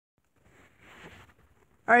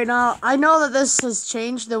Alright, now, I know that this has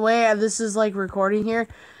changed the way this is, like, recording here.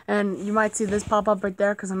 And you might see this pop up right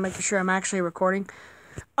there, because I'm making sure I'm actually recording.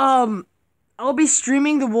 I'll be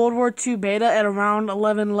streaming the World War II beta at around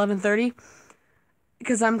 11:30.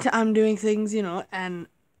 Because I'm doing things, and...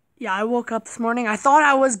 Yeah, I woke up this morning. I thought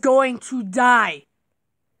I was going to die.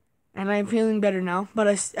 And I'm feeling better now. But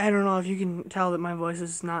I don't know if you can tell that my voice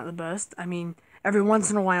is not the best. I mean, every once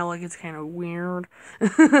in a while, like, it's kind of weird.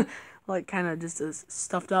 Like, kind of just as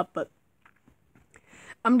stuffed up. But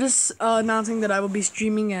I'm just announcing that I will be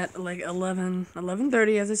streaming at, like,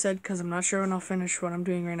 11:30, as I said. Because I'm not sure when I'll finish what I'm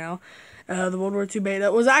doing right now. The World War II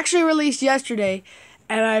beta was actually released yesterday.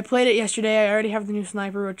 And I played it yesterday. I already have the new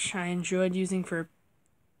sniper, which I enjoyed using for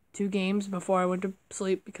 2 games before I went to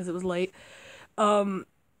sleep because it was late.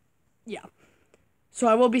 Yeah. So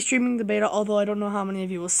I will be streaming the beta, although I don't know how many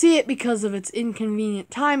of you will see it because of its inconvenient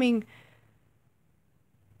timing.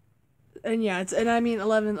 And yeah, I mean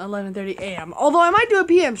 11:30 a.m. Although I might do a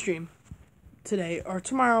PM stream today or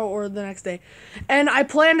tomorrow or the next day. And I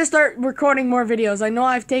plan to start recording more videos. I know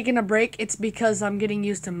I've taken a break. It's because I'm getting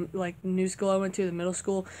used to, like, new school I went to, the middle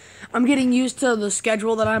school. I'm getting used to the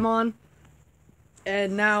schedule that I'm on.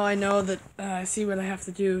 And now I know that I see what I have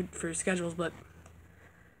to do for schedules, but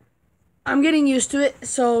I'm getting used to it.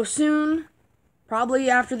 So soon, probably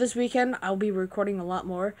after this weekend, I'll be recording a lot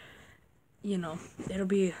more. It'll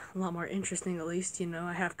be a lot more interesting at least.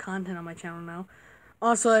 I have content on my channel now.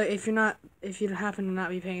 Also, if you happen to not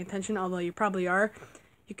be paying attention, although you probably are,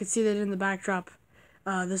 you can see that in the backdrop.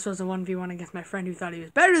 This was a 1v1 against my friend who thought he was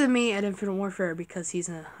better than me at Infinite Warfare because he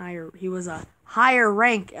was a higher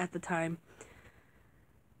rank at the time.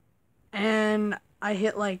 And I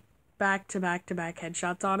hit, like, back-to-back-to-back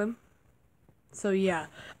headshots on him. So, yeah.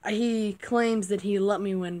 He claims that he let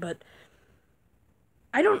me win, but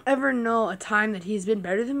I don't ever know a time that he's been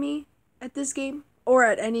better than me at this game. Or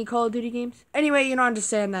at any Call of Duty games. Anyway, I'm just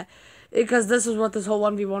saying that. Because this is what this whole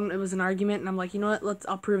 1v1, it was an argument. And I'm like, you know what?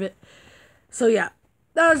 I'll prove it. So, yeah.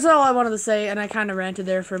 That's all I wanted to say. And I kind of ranted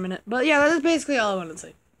there for a minute. But, yeah, that's basically all I wanted to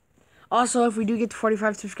say. Also, if we do get to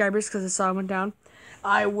 45 subscribers, because I saw it went down,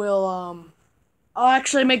 I will, I'll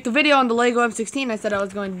actually make the video on the Lego M16 I said I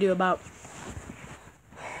was going to do about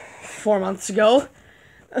 4 months ago.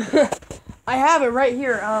 I have it right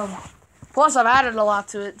here. Plus, I've added a lot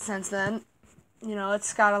to it since then.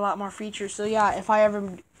 It's got a lot more features. So, yeah, if I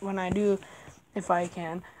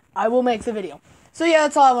can, I will make the video. So, yeah,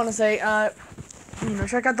 that's all I want to say.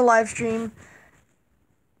 Check out the live stream.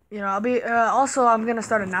 I'll be, also, I'm going to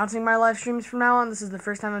start announcing my live streams from now on. This is the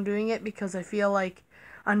first time I'm doing it because I feel like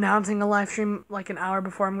announcing a live stream like an hour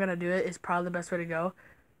before I'm going to do it is probably the best way to go.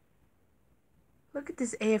 Look at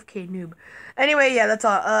this AFK noob. Anyway, yeah, that's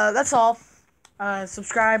all. That's all.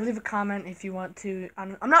 Subscribe, leave a comment if you want to.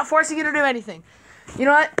 I'm not forcing you to do anything. You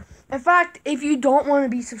know what? In fact, if you don't want to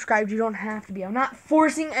be subscribed, you don't have to be. I'm not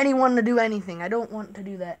forcing anyone to do anything. I don't want to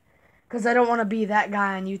do that. Because I don't want to be that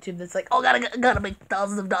guy on YouTube that's like, oh, gotta make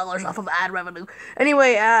thousands of dollars off of ad revenue.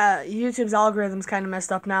 Anyway, YouTube's algorithm's kind of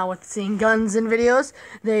messed up now with seeing guns in videos.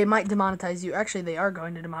 They might demonetize you. Actually, they are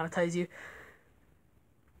going to demonetize you.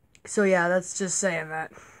 So, yeah, that's just saying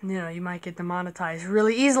that. You might get demonetized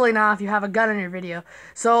really easily now if you have a gun in your video.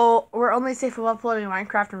 So, we're only safe of uploading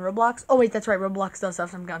Minecraft and Roblox. Oh, wait, that's right. Roblox does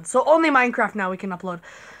have some guns. So, only Minecraft now we can upload.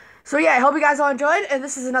 So, yeah, I hope you guys all enjoyed. And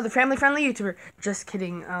this is another family-friendly YouTuber. Just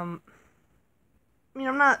kidding. I'm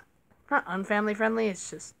not unfamily friendly.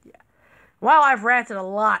 It's just, yeah. Wow, I've ranted a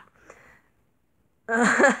lot.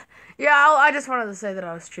 Yeah, I just wanted to say that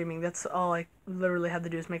I was streaming. That's all I literally had to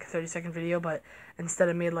do is make a 30-second video, but instead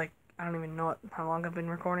I made, like, I don't even know how long I've been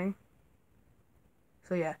recording.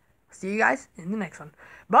 So, yeah. See you guys in the next one.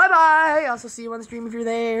 Bye-bye! Also, see you on the stream if you're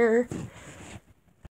there.